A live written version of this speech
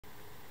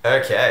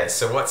Okay,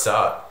 so what's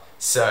up?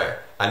 So,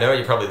 I know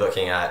you're probably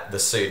looking at the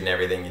suit and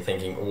everything, you're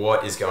thinking,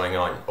 what is going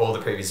on? All the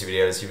previous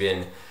videos you've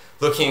been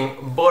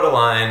looking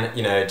borderline,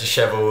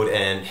 disheveled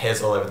and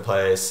hairs all over the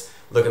place,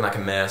 looking like a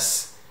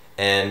mess,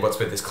 and what's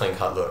with this clean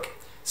cut look?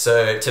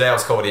 So, today I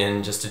was called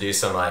in just to do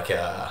some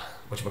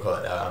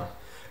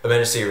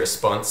emergency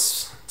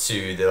response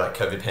to the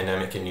COVID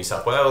pandemic in New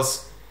South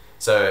Wales.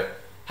 So,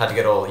 had to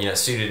get all,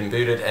 suited and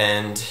booted,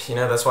 and,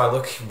 that's why I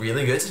look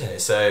really good today.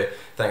 So,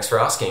 thanks for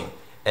asking.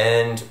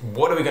 And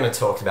what are we going to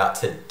talk about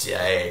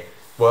today?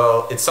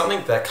 Well, it's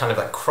something that kind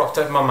of cropped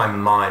up on my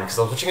mind because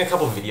I was watching a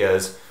couple of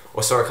videos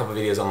or saw a couple of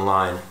videos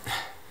online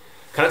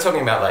kind of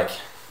talking about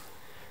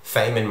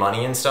fame and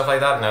money and stuff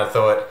like that, and I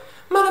thought,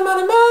 money,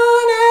 money,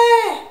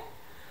 money,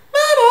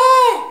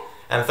 money,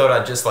 and I thought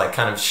I'd just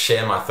kind of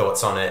share my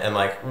thoughts on it and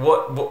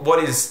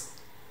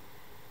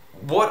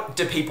what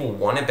do people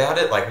want about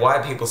it? Why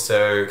are people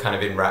so kind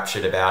of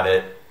enraptured about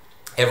it?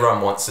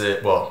 Everyone wants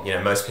it. Well,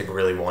 most people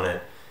really want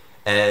it.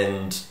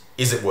 And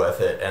is it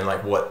worth it? And is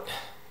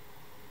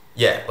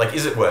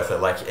it worth it?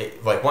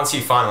 Once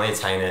you finally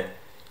attain it,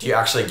 do you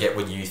actually get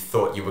what you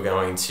thought you were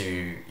going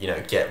to,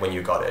 get when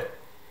you got it?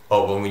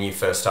 Or when you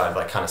first started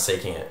kind of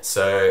seeking it?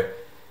 So,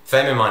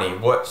 fame and money,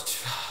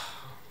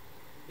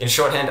 in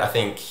shorthand, I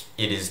think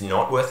it is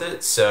not worth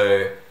it.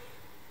 So,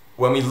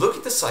 when we look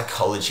at the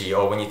psychology,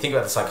 or when you think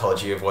about the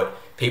psychology of what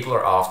people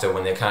are after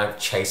when they're kind of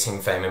chasing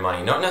fame and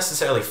money, not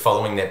necessarily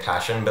following their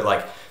passion,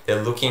 but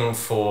they're looking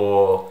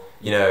for,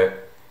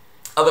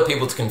 other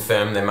people to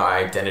confirm their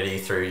identity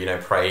through,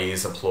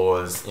 praise,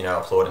 applause,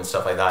 applaud and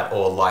stuff like that,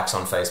 or likes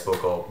on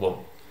Facebook, or,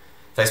 well,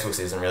 Facebook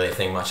isn't really a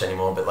thing much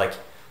anymore, but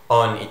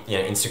on,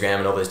 Instagram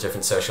and all those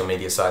different social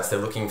media sites, they're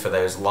looking for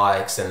those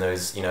likes and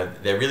those,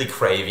 they're really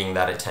craving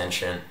that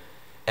attention.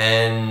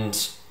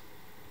 And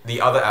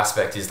the other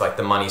aspect is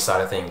the money side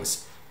of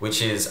things,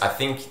 which is, I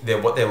think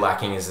what they're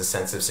lacking is a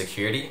sense of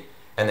security,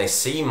 and they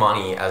see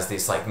money as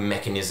this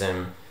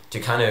mechanism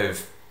to kind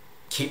of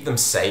keep them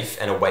safe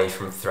and away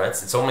from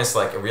threats. It's almost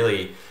like a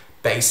really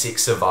basic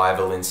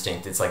survival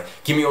instinct. It's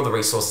give me all the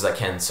resources I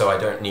can so I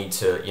don't need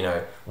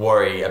to,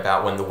 worry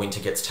about when the winter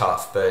gets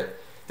tough. But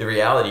the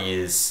reality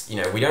is,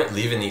 we don't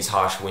live in these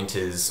harsh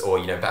winters,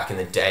 or, back in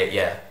the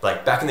day,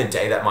 back in the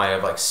day that might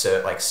have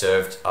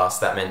served us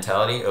that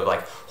mentality of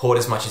hoard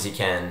as much as you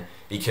can,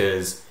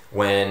 because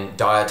when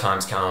dire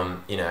times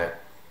come, you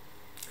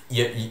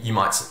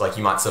might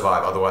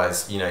survive.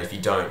 Otherwise, if you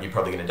don't, you're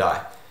probably gonna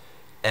die.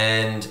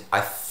 And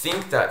I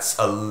think that's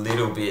a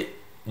little bit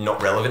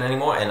not relevant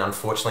anymore, and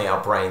unfortunately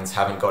our brains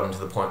haven't gotten to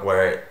the point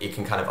where it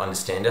can kind of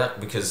understand it,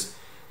 because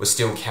we're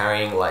still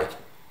carrying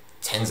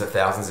tens of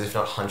thousands, if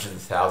not hundreds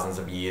of thousands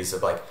of years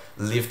of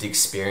lived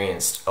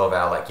experience of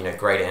our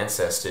great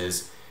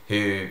ancestors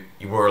who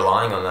were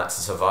relying on that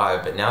to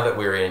survive. But now that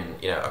we're in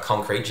a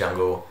concrete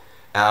jungle,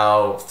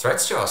 our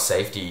threats to our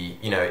safety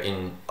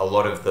in a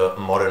lot of the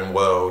modern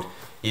world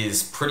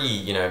is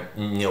pretty,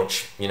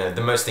 nilch.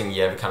 The most thing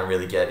you ever kind of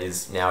really get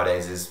is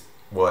nowadays is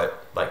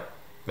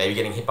maybe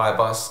getting hit by a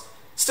bus.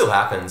 Still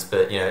happens,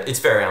 but it's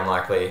very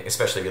unlikely,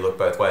 especially if you look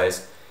both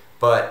ways.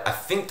 But I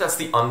think that's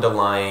the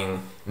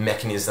underlying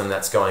mechanism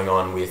that's going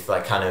on with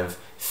kind of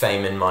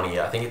fame and money.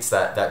 I think it's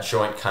that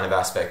joint kind of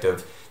aspect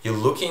of you're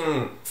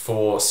looking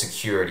for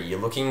security. You're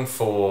looking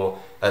for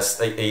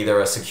either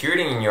a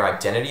security in your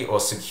identity or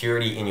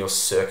security in your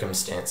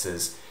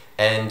circumstances.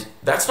 And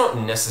that's not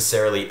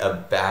necessarily a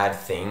bad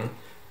thing,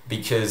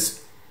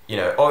 because,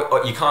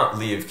 or you can't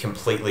live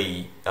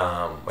completely,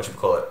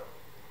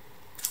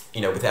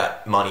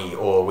 without money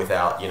or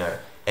without,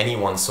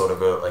 anyone's sort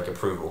of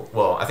approval.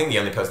 Well, I think the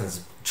only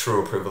person's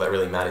true approval that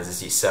really matters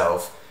is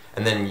yourself,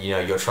 and then,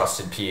 your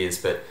trusted peers.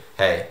 But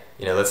hey,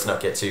 let's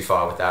not get too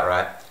far with that,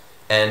 right?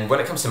 And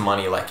when it comes to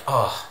money, I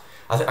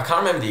can't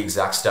remember the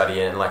exact study,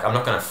 and I'm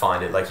not going to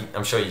find it.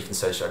 I'm sure you can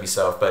search it up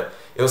yourself, but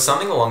it was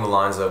something along the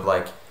lines of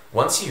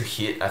once you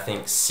hit, I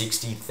think,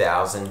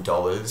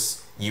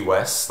 $60,000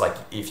 US,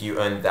 if you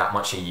earn that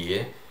much a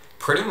year,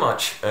 pretty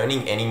much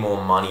earning any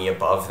more money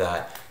above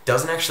that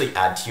doesn't actually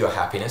add to your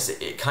happiness.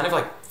 It kind of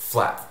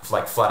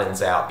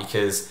flattens out,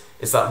 because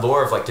it's that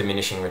law of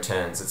diminishing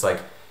returns. It's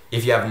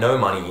if you have no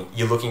money,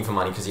 you're looking for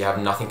money because you have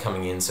nothing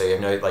coming in, so you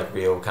have no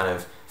real kind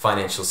of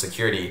financial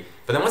security.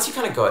 But then once you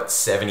kind of got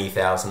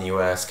 70,000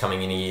 US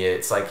coming in a year,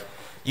 it's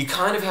you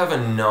kind of have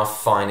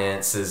enough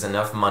finances,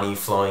 enough money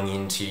flowing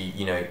into,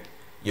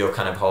 your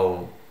kind of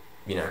whole,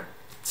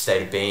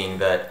 state of being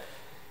that,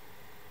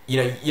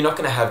 you're not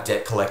going to have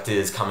debt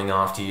collectors coming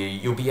after you.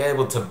 You'll be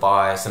able to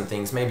buy some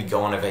things, maybe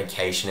go on a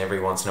vacation every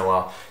once in a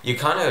while. You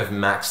kind of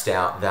maxed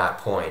out that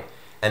point.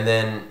 And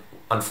then,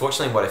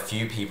 unfortunately, what a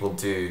few people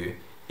do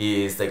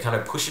is they kind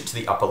of push it to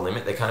the upper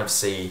limit. They kind of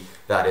see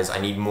that as, I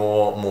need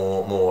more,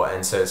 more, more.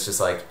 And so it's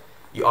just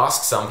you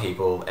ask some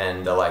people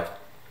and they're are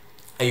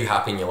you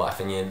happy in your life?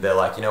 And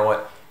they're you know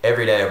what?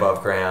 Every day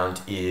above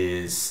ground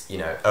is,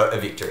 a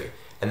victory.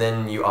 And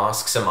then you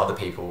ask some other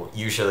people,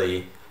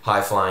 usually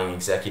high-flying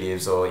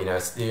executives or,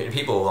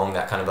 people along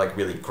that kind of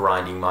really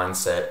grinding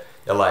mindset,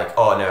 They're like,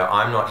 oh no,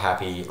 I'm not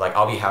happy. Like,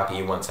 I'll be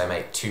happy once I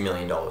make $2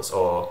 million,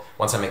 or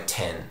once I make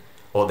 10,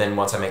 or then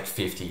once I make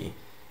 50.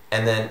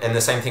 And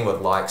the same thing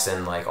with likes,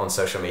 and like on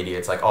social media,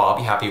 it's like, oh, I'll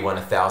be happy when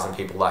 1,000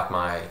 people like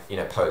my,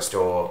 post,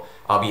 or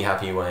I'll be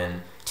happy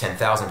when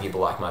 10,000 people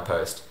like my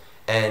post.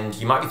 And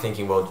you might be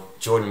thinking, well,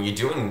 Jordan, you're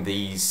doing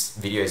these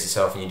videos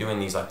yourself, and you're doing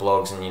these like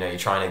blogs, and you're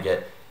trying to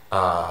get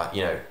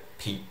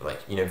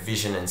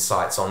vision and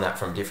sights on that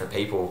from different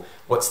people.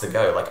 What's the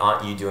go? Like,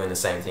 aren't you doing the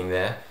same thing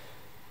there?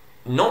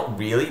 Not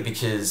really,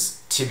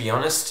 because to be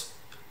honest,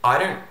 I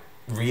don't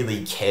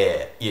really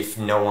care if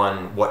no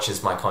one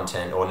watches my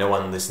content or no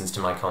one listens to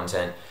my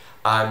content.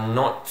 I'm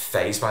not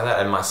fazed by that,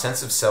 and my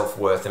sense of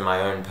self-worth and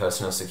my own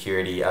personal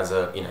security as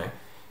a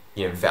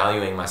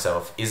valuing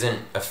myself isn't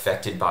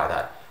affected by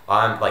that.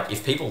 I'm like,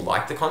 if people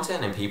like the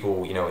content and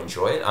people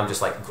enjoy it, I'm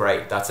just like,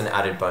 great, that's an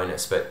added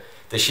bonus. But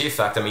the sheer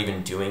fact I'm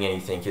even doing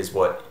anything is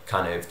what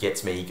kind of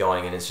gets me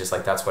going, and it's just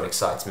like, that's what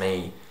excites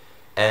me.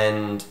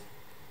 And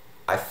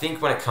I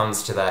think when it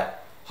comes to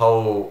that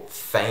whole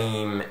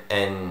fame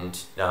and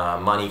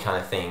money kind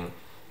of thing,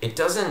 it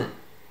doesn't,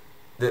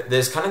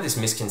 there's kind of this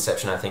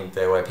misconception, I think,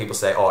 there, where people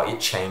say, oh, it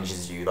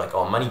changes you, like,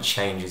 oh, money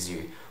changes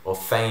you, or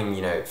fame,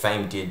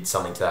 fame did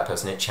something to that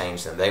person, it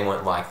changed them, they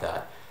weren't like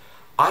that.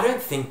 I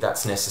don't think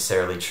that's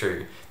necessarily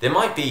true. There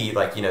might be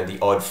like, the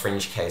odd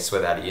fringe case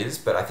where that is,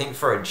 but I think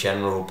for a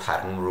general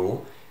pattern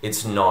rule,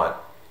 it's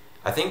not.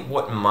 I think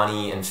what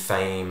money and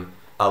fame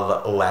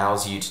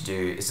allows you to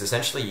do is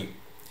essentially,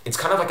 it's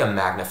kind of like a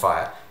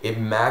magnifier. It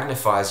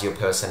magnifies your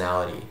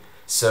personality.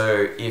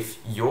 So if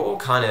you're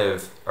kind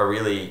of a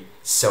really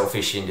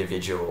selfish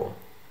individual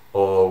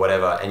or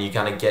whatever, and you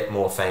kind of get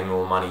more fame,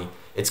 more money,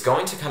 it's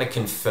going to kind of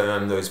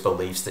confirm those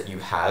beliefs that you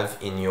have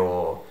in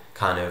your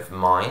kind of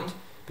mind.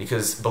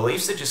 Because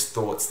beliefs are just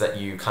thoughts that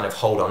you kind of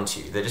hold on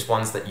to. They're just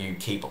ones that you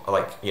keep,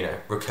 like,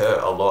 recur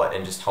a lot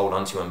and just hold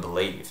on to and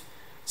believe.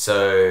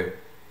 So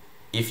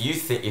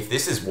if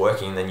this is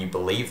working, then you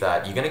believe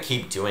that, you're going to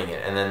keep doing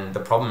it. And then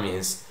the problem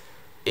is,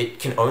 it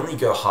can only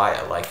go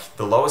higher. Like,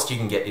 the lowest you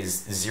can get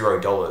is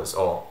 $0,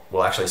 or,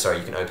 well, actually, sorry,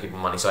 you can owe people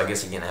money, so I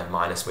guess you're going to have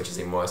minus, which is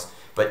even worse.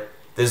 But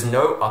there's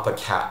no upper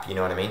cap, you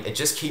know what I mean? It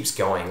just keeps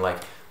going.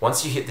 Like,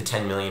 once you hit the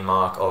 10 million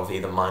mark of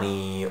either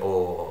money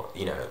or,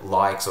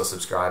 likes or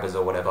subscribers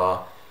or whatever,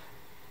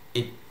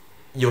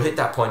 you'll hit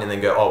that point and then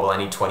go, oh, well, I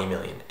need 20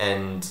 million.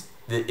 And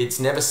it's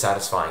never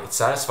satisfying. It's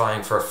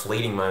satisfying for a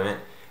fleeting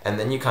moment, and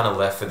then you're kind of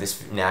left with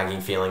this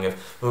nagging feeling of,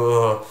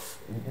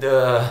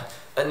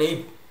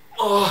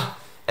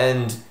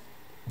 and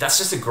that's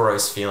just a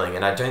gross feeling,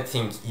 and I don't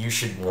think you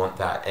should want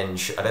that,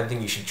 and I don't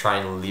think you should try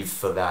and live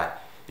for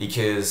that,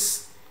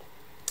 because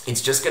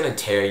it's just going to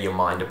tear your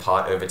mind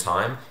apart over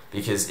time,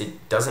 because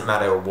it doesn't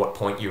matter what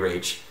point you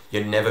reach,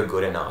 you're never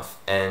good enough.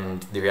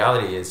 And the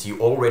reality is, you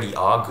already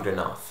are good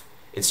enough.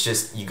 It's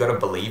just, you got to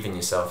believe in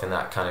yourself in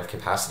that kind of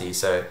capacity.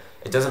 So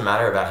it doesn't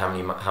matter about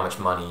how much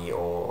money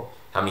or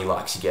how many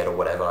likes you get or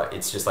whatever.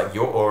 It's just like,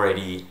 you're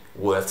already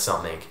worth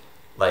something.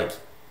 Like,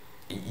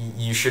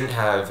 you shouldn't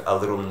have a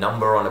little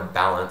number on a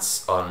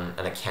balance on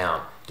an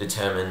account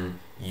determine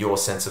your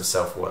sense of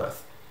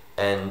self-worth.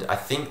 And I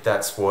think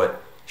that's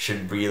what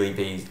should really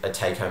be a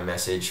take-home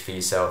message for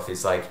yourself,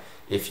 is like,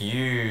 if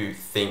you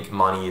think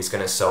money is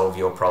going to solve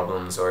your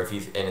problems, or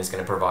and is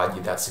going to provide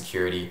you that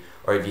security,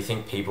 or if you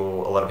think a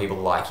lot of people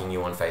liking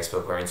you on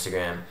Facebook or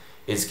Instagram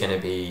is going to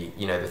be,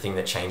 the thing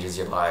that changes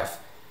your life,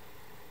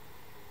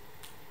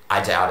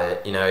 I doubt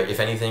it. If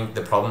anything,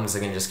 the problems are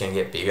just going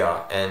to get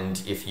bigger.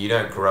 And if you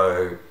don't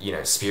grow,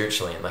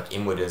 spiritually and like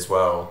inward as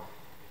well,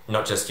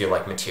 not just your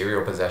like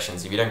material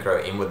possessions, if you don't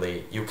grow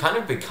inwardly, you'll kind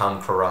of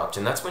become corrupt.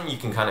 And that's when you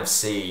can kind of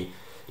see,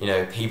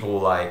 people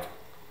like,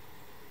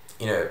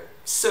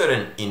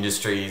 certain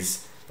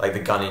industries, like the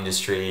gun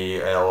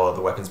industry or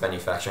the weapons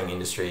manufacturing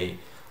industry,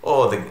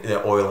 or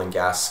the oil and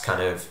gas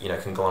kind of,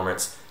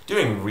 conglomerates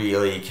doing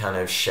really kind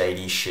of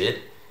shady shit.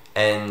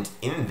 And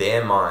in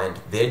their mind,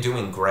 they're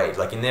doing great.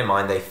 Like, in their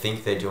mind, they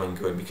think they're doing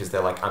good, because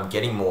they're like, I'm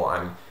getting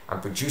more,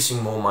 I'm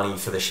producing more money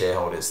for the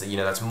shareholders.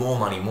 That's more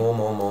money,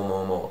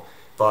 more.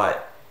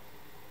 But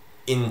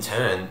in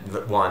turn,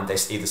 one, they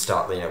either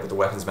start, with the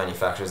weapons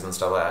manufacturers and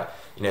stuff like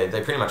that,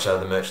 they pretty much are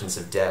the merchants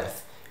of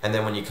death. And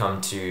then when you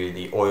come to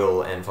the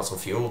oil and fossil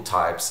fuel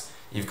types,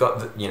 you've got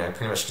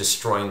pretty much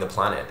destroying the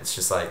planet. It's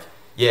just like,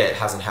 yeah, it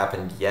hasn't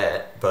happened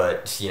yet,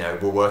 but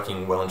we're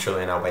working well and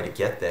truly on our way to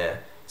get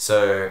there.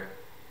 So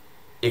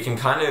it can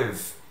kind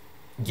of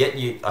get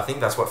you, I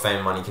think that's what fame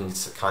and money can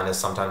kind of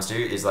sometimes do,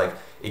 is like,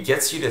 it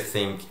gets you to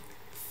think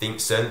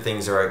certain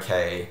things are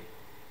okay,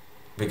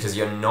 because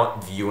you're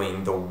not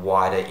viewing the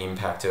wider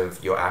impact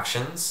of your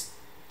actions.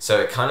 So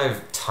it kind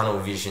of tunnel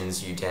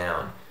visions you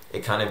down.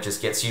 It kind of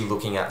just gets you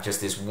looking at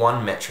just this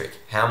one metric,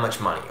 how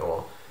much money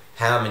or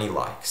how many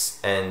likes,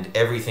 and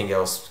everything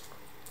else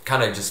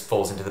kind of just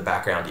falls into the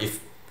background,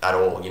 if at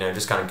all,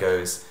 just kind of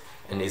goes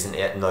and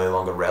isn't no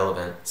longer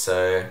relevant.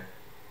 So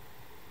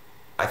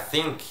I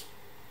think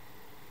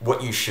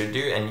what you should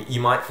do, and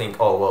you might think,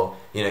 oh, well,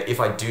 if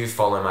I do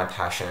follow my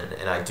passion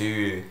and I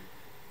do,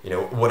 you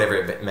know, whatever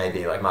it may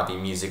be, like might be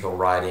music or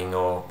writing,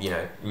 or, you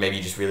know, maybe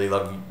you just really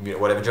love, you know,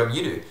 whatever job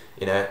you do,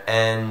 you know,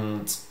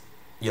 and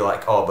you're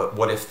like, oh, but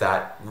what if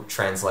that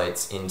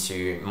translates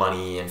into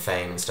money and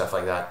fame and stuff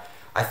like that?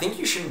 I think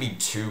you shouldn't be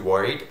too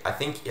worried. I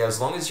think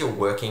as long as you're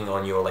working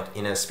on your like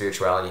inner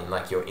spirituality and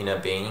like your inner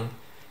being,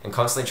 and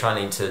constantly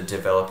trying to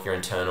develop your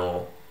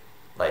internal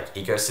like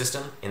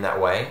ecosystem in that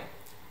way,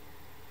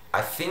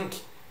 I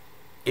think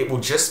it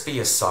will just be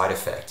a side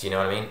effect, you know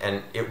what I mean?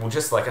 And it will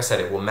just, like I said,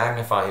 it will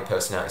magnify your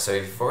personality. So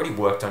if you've already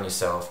worked on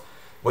yourself,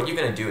 what you're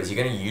going to do is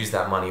you're going to use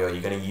that money, or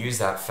you're going to use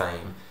that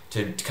fame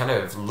to kind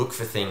of look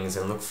for things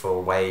and look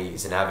for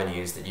ways and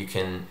avenues that you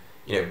can,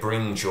 you know,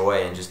 bring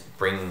joy and just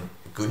bring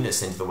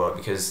goodness into the world.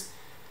 Because,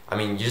 I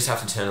mean, you just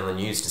have to turn on the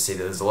news to see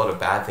that there's a lot of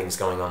bad things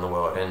going on in the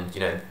world, and, you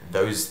know,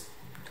 those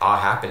are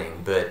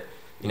happening. But,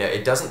 you know,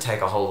 it doesn't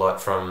take a whole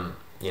lot from,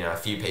 you know, a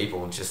few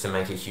people just to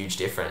make a huge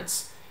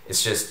difference.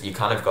 It's just, you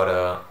kind of got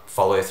to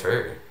follow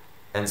through.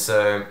 And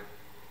so,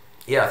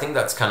 yeah, I think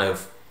that's kind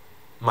of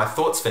my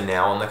thoughts for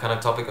now on the kind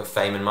of topic of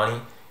fame and money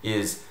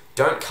is,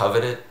 don't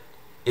covet it.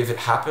 If it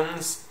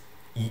happens,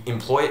 you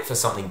employ it for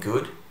something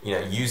good. You know,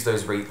 use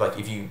those, like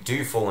if you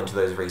do fall into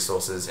those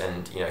resources,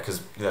 and, you know,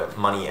 because the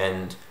money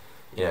and,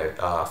 you know,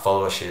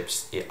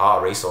 followerships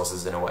are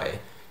resources in a way,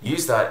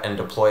 use that and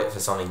deploy it for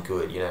something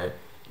good, you know,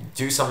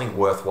 do something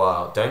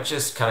worthwhile. Don't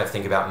just kind of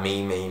think about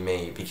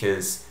me,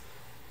 because,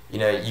 you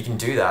know, you can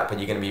do that, but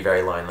you're going to be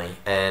very lonely,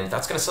 and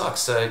that's going to suck.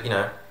 So, you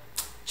know,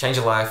 change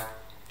your life,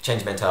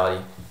 change your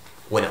mentality,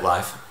 win at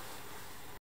life.